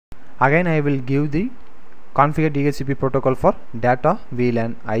Again I will give the configure DHCP protocol for data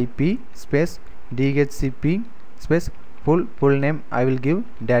VLAN IP space DHCP space full name I will give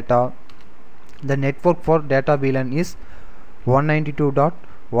data. The network for data VLAN is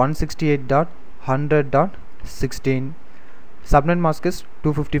 192.168.100.16. Subnet mask is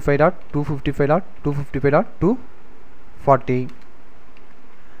 255.255.255.240.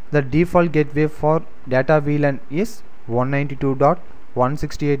 The default gateway for data VLAN is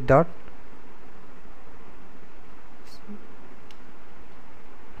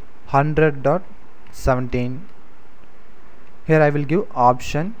 192.168.100.17. Here I will give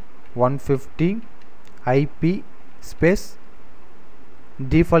option 150 IP space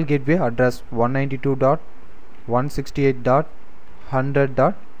default gateway address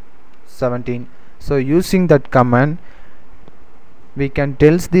 192.168.100.17. so using that command we can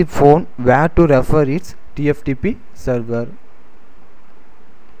tell the phone where to refer its TFTP server.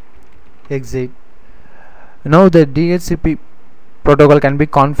 Exit. Now the DHCP protocol can be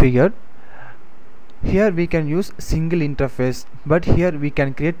configured. Here we can use single interface, but here we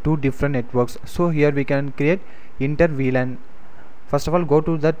can create two different networks. So here we can create inter VLAN. First of all, go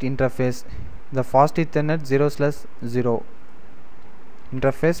to that interface, the fast Ethernet 0/0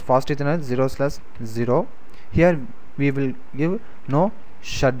 interface, fast Ethernet 0/0. Here we will give no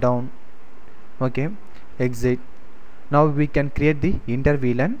shutdown. Okay, exit. Now we can create the inter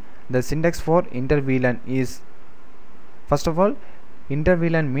VLAN. The syntax for inter VLAN is, first of all, inter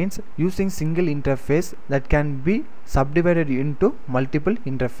VLAN means using single interface that can be subdivided into multiple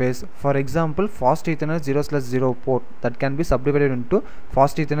interface. For example, fast Ethernet 0/0 port that can be subdivided into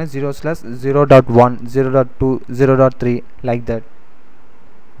fast Ethernet 0/0.1, 0.2, 0.3 like that.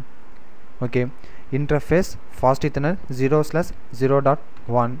 Okay, interface fast Ethernet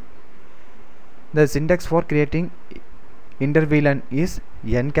 0/0.1. The syntax for creating inter VLAN is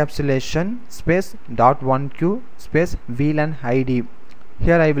encapsulation space .1q space VLAN ID.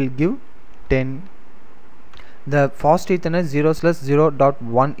 Here I will give 10. The fast Ethernet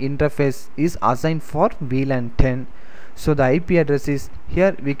 0/0.1 interface is assigned for VLAN 10. So the IP address is,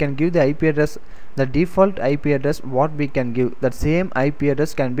 here we can give the IP address, the default IP address what we can give, that same IP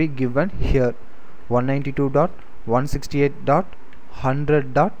address can be given here,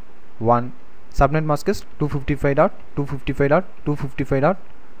 192.168.100.1. subnet mask is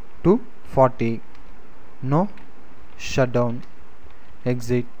 255.255.255.240. no shutdown.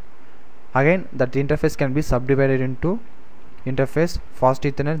 Exit. Again that interface can be subdivided into interface fast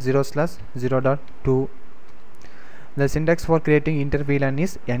Ethernet 0/0.2. The syntax for creating inter VLAN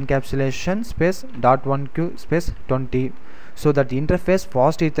is encapsulation space .1q space 20. So that interface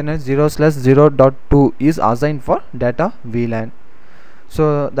fast Ethernet 0/0.2 is assigned for data VLAN. So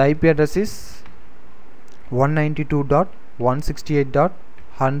the IP address is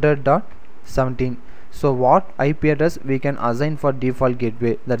 192.168.100.17. so what IP address we can assign for default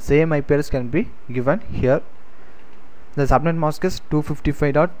gateway, that same IP address can be given here. The subnet mask is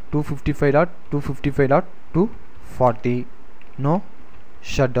 255.255.255.240. no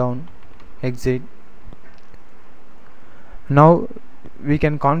shutdown. Exit. Now we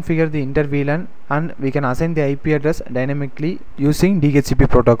can configure the inter VLAN and we can assign the IP address dynamically using DHCP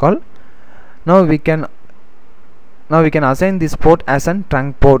protocol. Now we can assign this port as an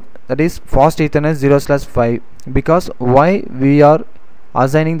trunk port, that is fast Ethernet 0/5. because why we are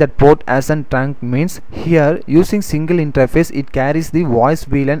assigning that port as an trunk means, here using single interface it carries the voice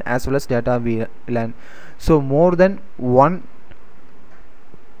VLAN as well as data VLAN. so more than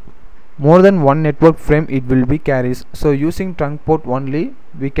one network frame it will be carries. So using trunk port only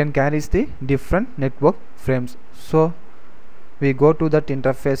we can carry the different network frames. So we go to that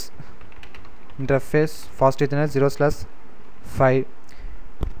interface fast Ethernet 0/5.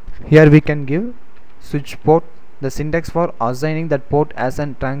 here we can give switch port. The syntax for assigning that port as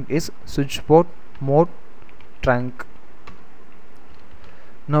an trunk is switch port mode trunk.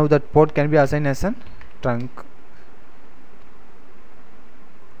 Now that port can be assigned as an trunk.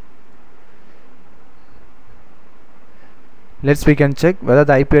 We can check whether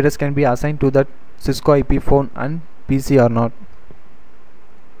the IP address can be assigned to that Cisco IP phone and PC or not.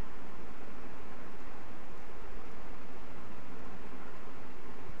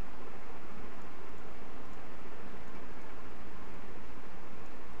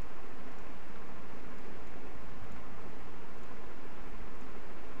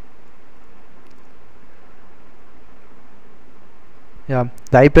 Yeah,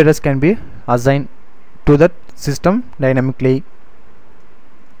 the IP address can be assigned to that system dynamically.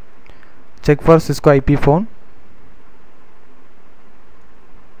 Check for Cisco IP phone.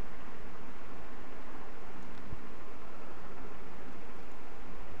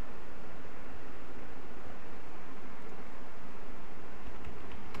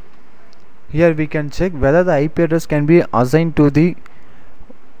 Here we can check whether the IP address can be assigned to the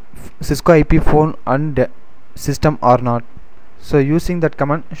Cisco IP phone and system or not. So using that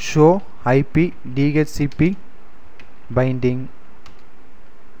command show IP DHCP binding,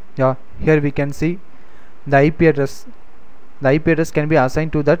 yeah, here we can see the IP address. The IP address can be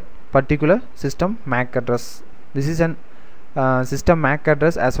assigned to that particular system MAC address. This is an system MAC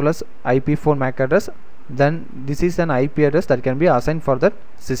address as well as IP phone MAC address. Then this is an IP address that can be assigned for that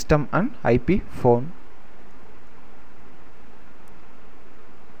system and IP phone.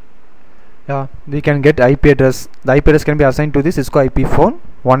 Yeah, we can get IP address. The IP address can be assigned to the Cisco IP phone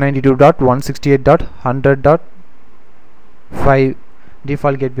 192.168.100.5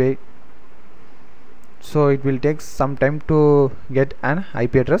 default gateway. So it will take some time to get an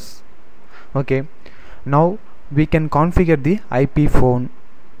IP address. Okay, now we can configure the IP phone.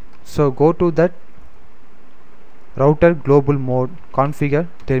 So go to that router global mode, configure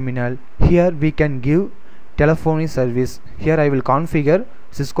terminal. Here we can give telephony service. Here I will configure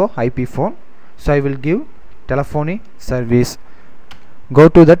Cisco IP phone, so I will give telephony service. Go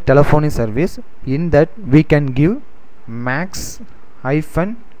to the telephony service. In that we can give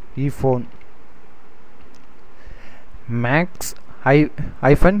max-ephone.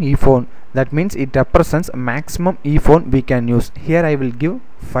 Max-ephone, that means it represents maximum ephone we can use. Here I will give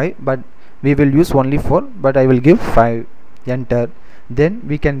 5, but we will use only 4, but I will give 5. Enter. Then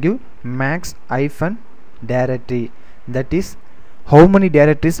we can give max-directory, that is how many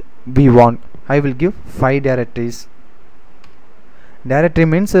directories we want. I will give 5 directories. Directory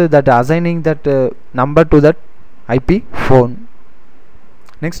means that assigning that number to that IP phone.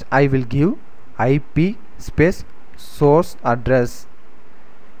 Next I will give IP space source address.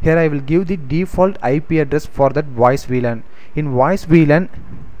 Here I will give the default IP address for that voice VLAN. In voice VLAN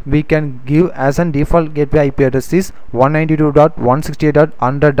we can give as an default gateway IP address is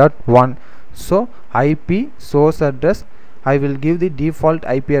 192.168.100.1. so IP source address, I will give the default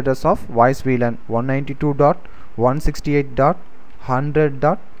IP address of voice VLAN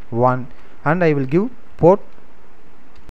 192.168.100.1 and I will give port